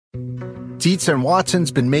Dietz and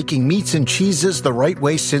Watson's been making meats and cheeses the right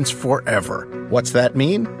way since forever. What's that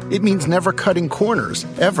mean? It means never cutting corners,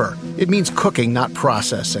 ever. It means cooking, not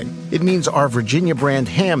processing. It means our Virginia brand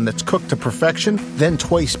ham that's cooked to perfection, then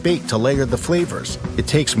twice baked to layer the flavors. It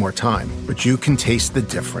takes more time, but you can taste the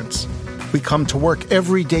difference. We come to work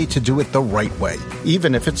every day to do it the right way,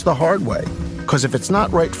 even if it's the hard way. Because if it's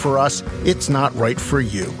not right for us, it's not right for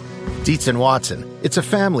you. Dietz and Watson, it's a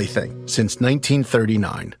family thing since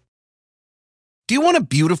 1939. Do you want a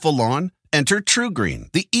beautiful lawn? Enter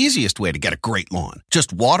TruGreen, the easiest way to get a great lawn.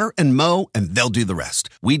 Just water and mow, and they'll do the rest.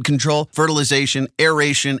 Weed control, fertilization,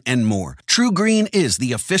 aeration, and more. TruGreen is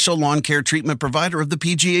the official lawn care treatment provider of the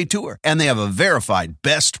PGA Tour, and they have a verified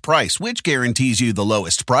best price, which guarantees you the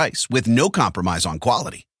lowest price with no compromise on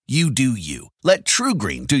quality. You do you. Let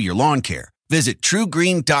TruGreen do your lawn care. Visit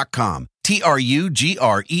TruGreen.com,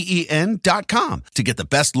 TruGreen.com, to get the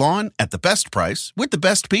best lawn at the best price with the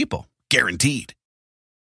best people. Guaranteed.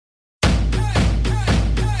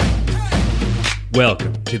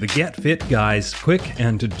 Welcome to the Get Fit Guys, quick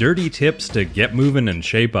and dirty tips to get moving and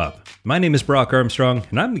shape up. My name is Brock Armstrong,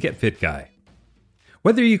 and I'm the Get Fit Guy.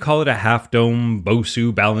 Whether you call it a half-dome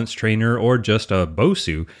BOSU balance trainer or just a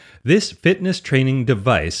BOSU, this fitness training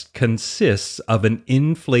device consists of an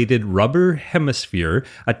inflated rubber hemisphere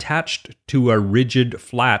attached to a rigid,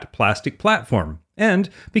 flat plastic platform. And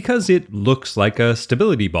because it looks like a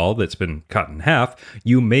stability ball that's been cut in half,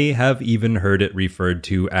 you may have even heard it referred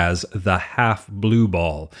to as the half blue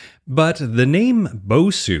ball. But the name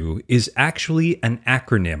BOSU is actually an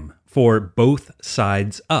acronym for both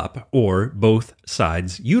sides up, or both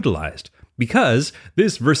sides utilized, because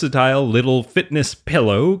this versatile little fitness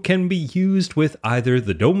pillow can be used with either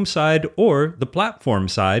the dome side or the platform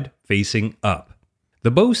side facing up.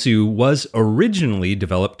 The BOSU was originally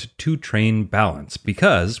developed to train balance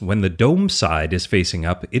because when the dome side is facing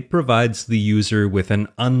up, it provides the user with an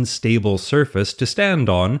unstable surface to stand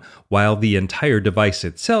on while the entire device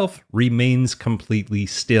itself remains completely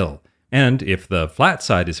still. And if the flat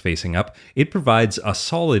side is facing up, it provides a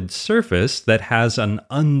solid surface that has an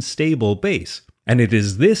unstable base. And it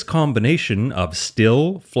is this combination of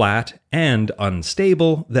still, flat, and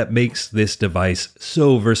unstable that makes this device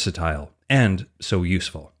so versatile and so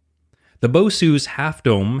useful. The BOSU's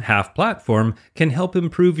half-dome, half-platform can help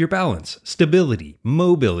improve your balance, stability,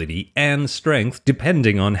 mobility, and strength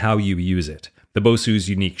depending on how you use it. The BOSU's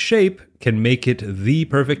unique shape can make it the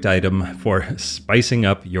perfect item for spicing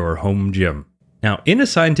up your home gym. Now, in a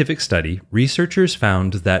scientific study, researchers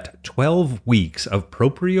found that 12 weeks of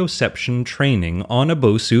proprioception training on a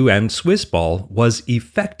BOSU and Swiss ball was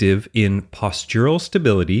effective in postural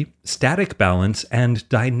stability, static balance, and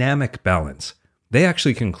dynamic balance. They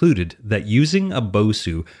actually concluded that using a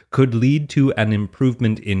BOSU could lead to an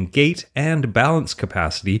improvement in gait and balance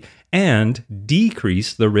capacity and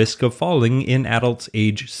decrease the risk of falling in adults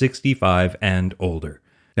age 65 and older.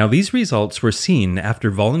 Now, these results were seen after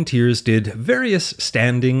volunteers did various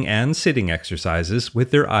standing and sitting exercises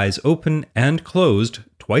with their eyes open and closed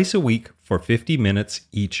twice a week for 50 minutes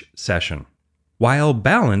each session. While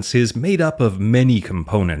balance is made up of many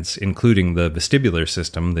components, including the vestibular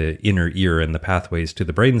system, the inner ear, and the pathways to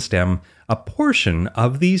the brainstem, a portion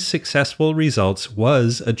of these successful results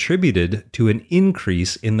was attributed to an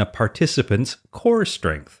increase in the participants' core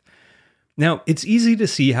strength. Now, it's easy to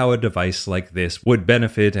see how a device like this would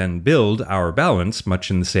benefit and build our balance, much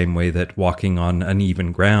in the same way that walking on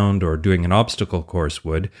uneven ground or doing an obstacle course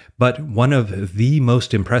would, but one of the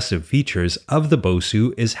most impressive features of the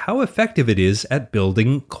BOSU is how effective it is at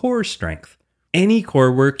building core strength. Any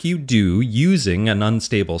core work you do using an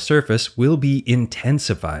unstable surface will be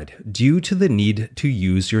intensified due to the need to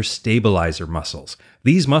use your stabilizer muscles.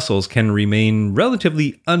 These muscles can remain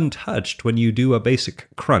relatively untouched when you do a basic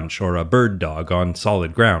crunch or a bird dog on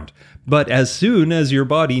solid ground. But as soon as your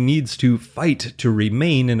body needs to fight to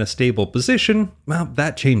remain in a stable position, well,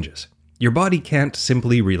 that changes. Your body can't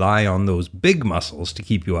simply rely on those big muscles to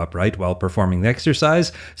keep you upright while performing the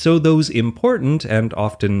exercise, so those important and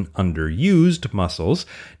often underused muscles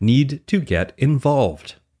need to get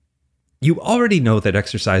involved. You already know that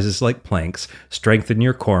exercises like planks strengthen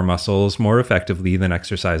your core muscles more effectively than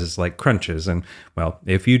exercises like crunches. And, well,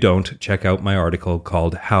 if you don't, check out my article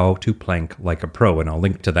called How to Plank Like a Pro, and I'll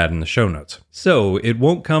link to that in the show notes. So, it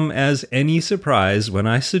won't come as any surprise when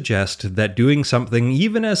I suggest that doing something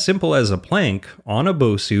even as simple as a plank on a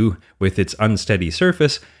BOSU with its unsteady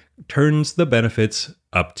surface turns the benefits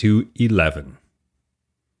up to 11.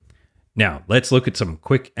 Now, let's look at some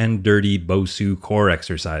quick and dirty BOSU core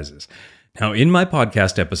exercises. Now, in my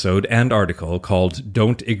podcast episode and article called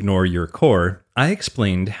Don't Ignore Your Core, I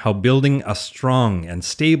explained how building a strong and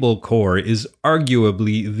stable core is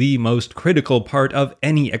arguably the most critical part of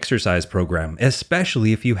any exercise program,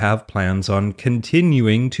 especially if you have plans on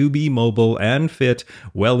continuing to be mobile and fit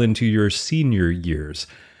well into your senior years.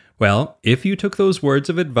 Well, if you took those words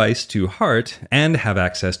of advice to heart and have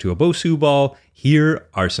access to a Bosu ball, here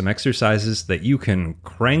are some exercises that you can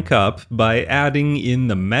crank up by adding in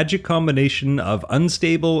the magic combination of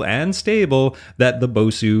unstable and stable that the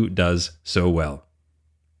Bosu does so well.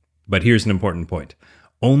 But here's an important point.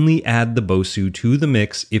 Only add the Bosu to the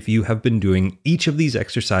mix if you have been doing each of these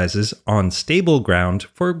exercises on stable ground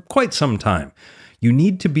for quite some time. You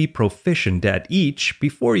need to be proficient at each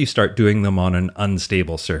before you start doing them on an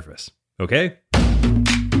unstable surface. Okay?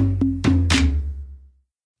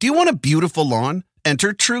 Do you want a beautiful lawn?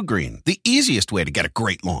 Enter TruGreen, the easiest way to get a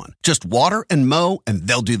great lawn. Just water and mow, and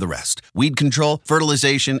they'll do the rest. Weed control,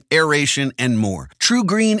 fertilization, aeration, and more.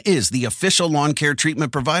 TruGreen is the official lawn care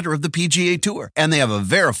treatment provider of the PGA Tour, and they have a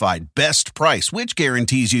verified best price, which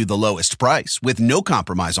guarantees you the lowest price with no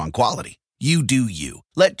compromise on quality. You do you.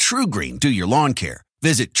 Let TruGreen do your lawn care.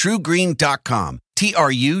 Visit TruGreen.com,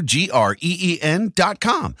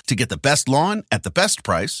 TruGreen.com, to get the best lawn at the best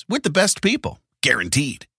price with the best people.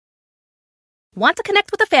 Guaranteed. Want to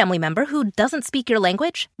connect with a family member who doesn't speak your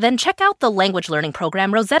language? Then check out the language learning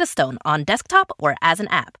program Rosetta Stone on desktop or as an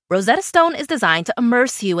app. Rosetta Stone is designed to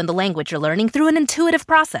immerse you in the language you're learning through an intuitive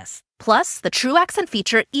process. Plus, the True Accent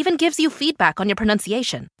feature even gives you feedback on your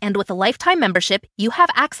pronunciation. And with a lifetime membership, you have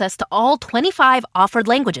access to all 25 offered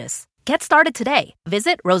languages. Get started today.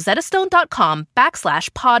 Visit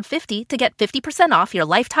rosettastone.com/pod50 to get 50% off your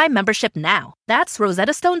lifetime membership now. That's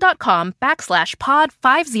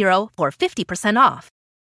rosettastone.com/pod50 for 50% off.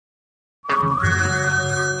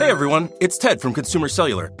 Hey everyone, it's Ted from Consumer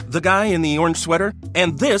Cellular, the guy in the orange sweater,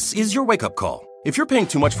 and this is your wake-up call. If you're paying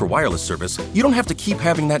too much for wireless service, you don't have to keep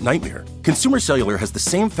having that nightmare. Consumer Cellular has the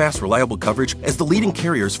same fast, reliable coverage as the leading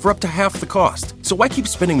carriers for up to half the cost. So why keep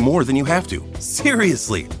spending more than you have to?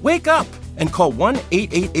 Seriously, wake up and call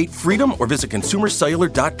 1-888-FREEDOM or visit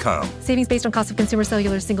consumercellular.com. Savings based on cost of Consumer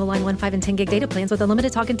Cellular single line 1, 5, and 10 gig data plans with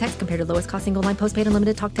unlimited talk and text compared to lowest cost single line postpaid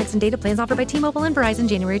unlimited talk, text, and data plans offered by T-Mobile and Verizon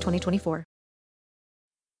January 2024.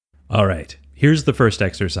 All right, here's the first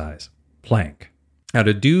exercise. Plank. Now,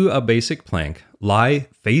 to do a basic plank, lie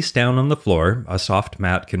face down on the floor. A soft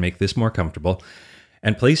mat can make this more comfortable.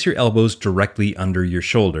 And place your elbows directly under your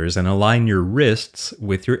shoulders and align your wrists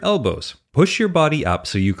with your elbows. Push your body up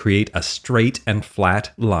so you create a straight and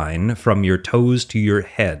flat line from your toes to your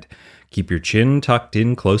head. Keep your chin tucked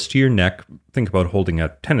in close to your neck. Think about holding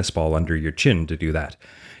a tennis ball under your chin to do that.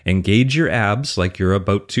 Engage your abs like you're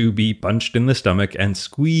about to be punched in the stomach and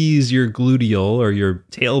squeeze your gluteal or your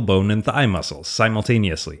tailbone and thigh muscles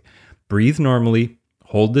simultaneously. Breathe normally,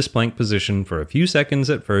 hold this plank position for a few seconds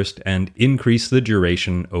at first, and increase the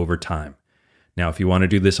duration over time. Now, if you want to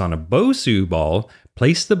do this on a Bosu ball,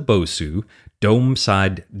 place the Bosu dome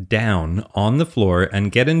side down on the floor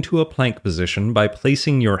and get into a plank position by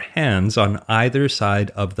placing your hands on either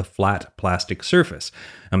side of the flat plastic surface.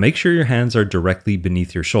 Now make sure your hands are directly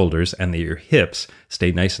beneath your shoulders and that your hips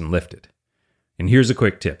stay nice and lifted. And here's a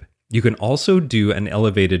quick tip. You can also do an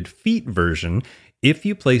elevated feet version if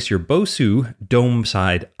you place your Bosu dome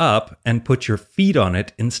side up and put your feet on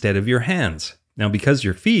it instead of your hands. Now, because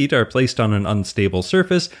your feet are placed on an unstable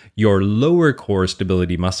surface, your lower core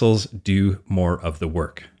stability muscles do more of the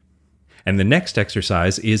work. And the next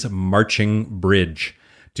exercise is marching bridge.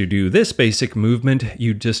 To do this basic movement,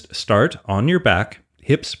 you just start on your back,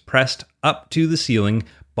 hips pressed up to the ceiling,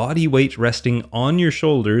 body weight resting on your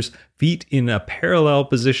shoulders, feet in a parallel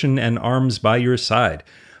position, and arms by your side.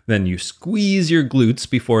 Then you squeeze your glutes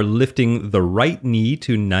before lifting the right knee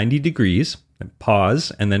to 90 degrees.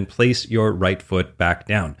 Pause, and then place your right foot back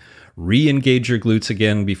down. Re-engage your glutes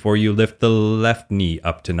again before you lift the left knee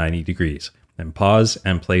up to 90 degrees. Then pause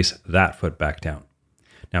and place that foot back down.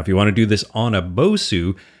 Now, if you want to do this on a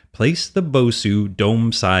Bosu, place the Bosu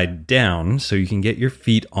dome side down so you can get your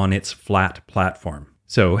feet on its flat platform.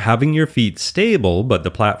 So having your feet stable, but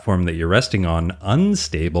the platform that you're resting on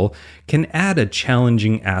unstable, can add a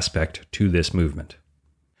challenging aspect to this movement.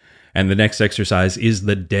 And the next exercise is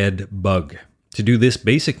the dead bug. To do this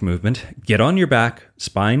basic movement, get on your back,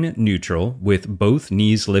 spine neutral, with both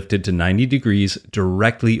knees lifted to 90 degrees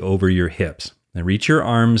directly over your hips. Then reach your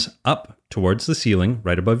arms up towards the ceiling,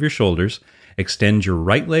 right above your shoulders. Extend your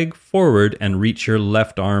right leg forward and reach your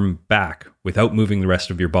left arm back without moving the rest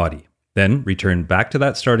of your body. Then return back to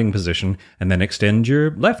that starting position and then extend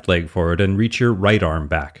your left leg forward and reach your right arm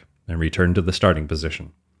back and return to the starting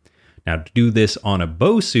position. Now, to do this on a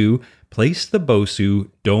Bosu, place the Bosu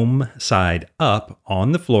dome side up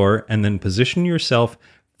on the floor and then position yourself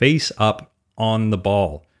face up on the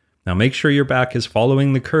ball. Now, make sure your back is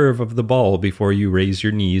following the curve of the ball before you raise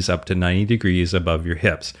your knees up to 90 degrees above your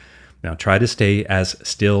hips. Now, try to stay as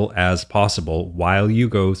still as possible while you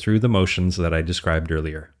go through the motions that I described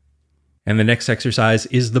earlier. And the next exercise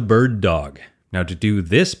is the bird dog. Now, to do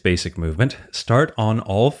this basic movement, start on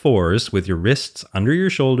all fours with your wrists under your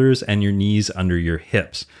shoulders and your knees under your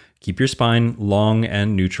hips. Keep your spine long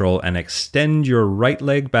and neutral and extend your right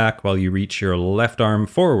leg back while you reach your left arm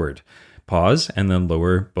forward. Pause and then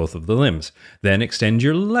lower both of the limbs. Then extend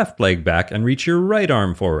your left leg back and reach your right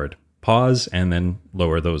arm forward. Pause and then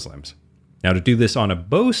lower those limbs. Now, to do this on a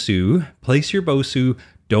Bosu, place your Bosu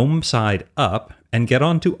dome side up and get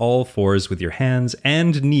onto all fours with your hands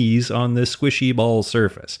and knees on the squishy ball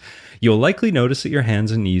surface. You'll likely notice that your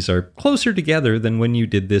hands and knees are closer together than when you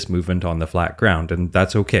did this movement on the flat ground, and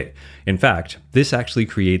that's okay. In fact, this actually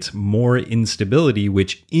creates more instability,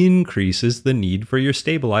 which increases the need for your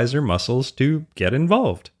stabilizer muscles to get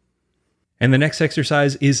involved. And the next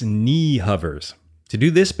exercise is knee hovers. To do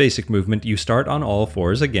this basic movement, you start on all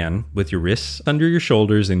fours again with your wrists under your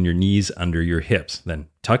shoulders and your knees under your hips. Then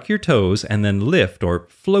tuck your toes and then lift or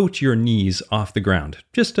float your knees off the ground,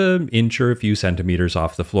 just an inch or a few centimeters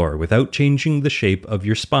off the floor without changing the shape of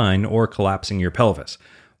your spine or collapsing your pelvis.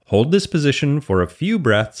 Hold this position for a few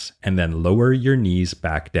breaths and then lower your knees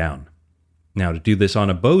back down. Now, to do this on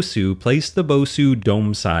a Bosu, place the Bosu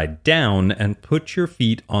dome side down and put your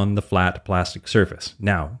feet on the flat plastic surface.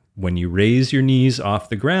 Now, when you raise your knees off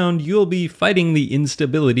the ground, you'll be fighting the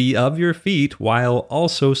instability of your feet while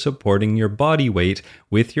also supporting your body weight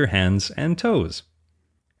with your hands and toes.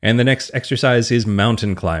 And the next exercise is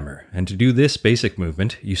mountain climber. And to do this basic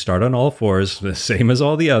movement, you start on all fours, the same as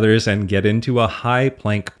all the others, and get into a high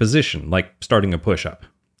plank position, like starting a push-up.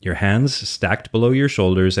 Your hands stacked below your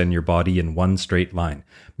shoulders and your body in one straight line.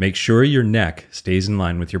 Make sure your neck stays in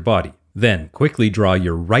line with your body. Then quickly draw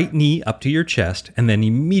your right knee up to your chest and then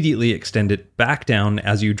immediately extend it back down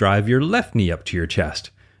as you drive your left knee up to your chest.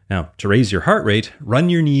 Now, to raise your heart rate, run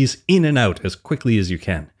your knees in and out as quickly as you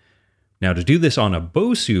can. Now, to do this on a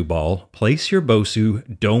Bosu ball, place your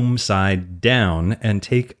Bosu dome side down and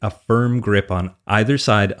take a firm grip on either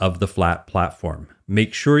side of the flat platform.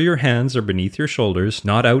 Make sure your hands are beneath your shoulders,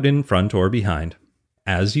 not out in front or behind.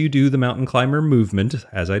 As you do the mountain climber movement,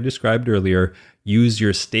 as I described earlier, use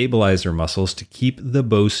your stabilizer muscles to keep the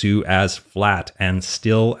Bosu as flat and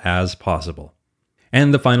still as possible.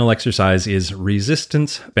 And the final exercise is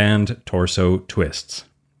resistance band torso twists.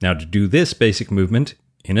 Now, to do this basic movement,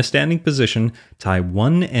 in a standing position, tie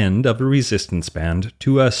one end of a resistance band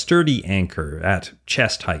to a sturdy anchor at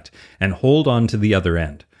chest height and hold on to the other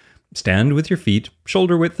end. Stand with your feet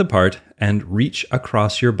shoulder width apart and reach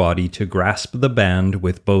across your body to grasp the band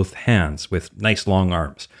with both hands with nice long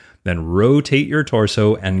arms. Then rotate your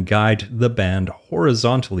torso and guide the band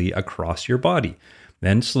horizontally across your body.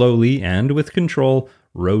 Then slowly and with control,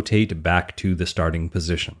 rotate back to the starting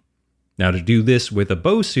position. Now, to do this with a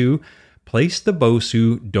Bosu, place the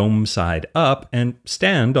Bosu dome side up and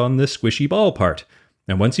stand on the squishy ball part.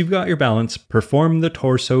 And once you've got your balance, perform the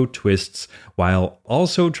torso twists while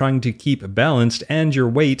also trying to keep balanced and your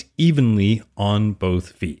weight evenly on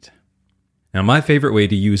both feet. Now, my favorite way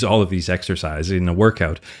to use all of these exercises in a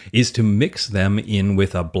workout is to mix them in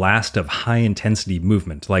with a blast of high-intensity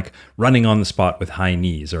movement, like running on the spot with high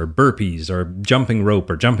knees, or burpees, or jumping rope,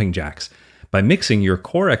 or jumping jacks. By mixing your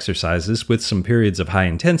core exercises with some periods of high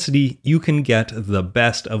intensity, you can get the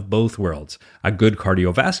best of both worlds, a good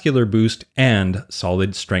cardiovascular boost and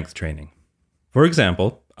solid strength training. For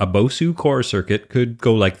example, a Bosu core circuit could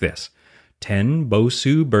go like this: 10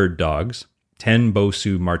 Bosu bird dogs, 10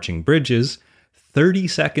 Bosu marching bridges, 30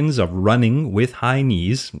 seconds of running with high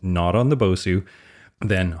knees, not on the Bosu,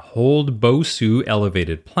 then hold Bosu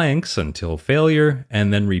elevated planks until failure,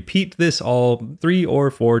 and then repeat this all 3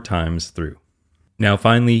 or 4 times through. Now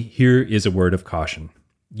finally, here is a word of caution.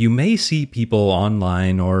 You may see people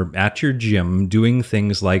online or at your gym doing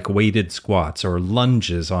things like weighted squats or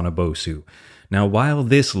lunges on a Bosu. Now, while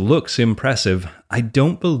this looks impressive, I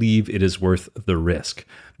don't believe it is worth the risk.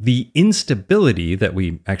 The instability that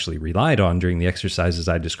we actually relied on during the exercises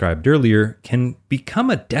I described earlier can become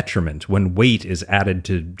a detriment when weight is added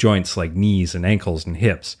to joints like knees and ankles and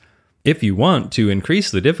hips. If you want to increase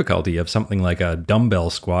the difficulty of something like a dumbbell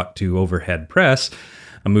squat to overhead press,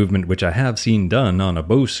 a movement which I have seen done on a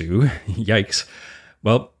Bosu, yikes,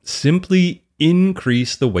 well, simply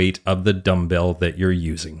increase the weight of the dumbbell that you're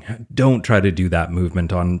using. Don't try to do that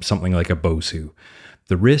movement on something like a Bosu.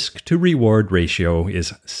 The risk to reward ratio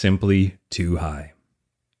is simply too high.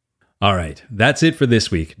 All right, that's it for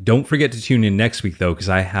this week. Don't forget to tune in next week, though, because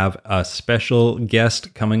I have a special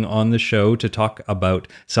guest coming on the show to talk about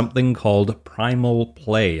something called primal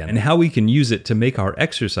play and how we can use it to make our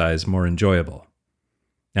exercise more enjoyable.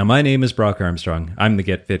 Now, my name is Brock Armstrong. I'm the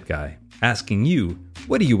Get Fit Guy, asking you,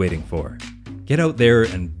 what are you waiting for? Get out there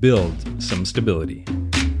and build some stability.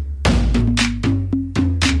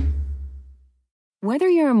 Whether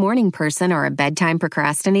you're a morning person or a bedtime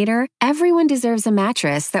procrastinator, everyone deserves a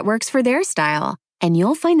mattress that works for their style. And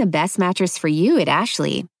you'll find the best mattress for you at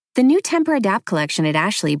Ashley. The new Tempur-Adapt collection at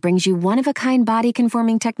Ashley brings you one-of-a-kind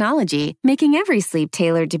body-conforming technology, making every sleep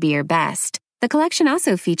tailored to be your best. The collection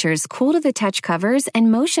also features cool-to-the-touch covers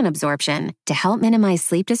and motion absorption to help minimize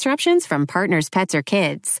sleep disruptions from partners, pets, or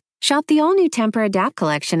kids. Shop the all-new Tempur-Adapt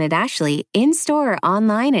collection at Ashley, in-store or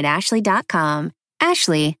online at ashley.com.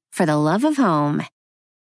 Ashley, for the love of home.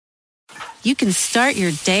 You can start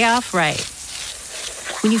your day off right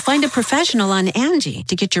when you find a professional on Angie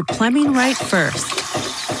to get your plumbing right first.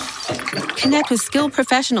 Connect with skilled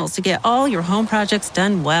professionals to get all your home projects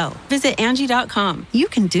done well. Visit Angie.com. You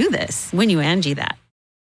can do this when you Angie that.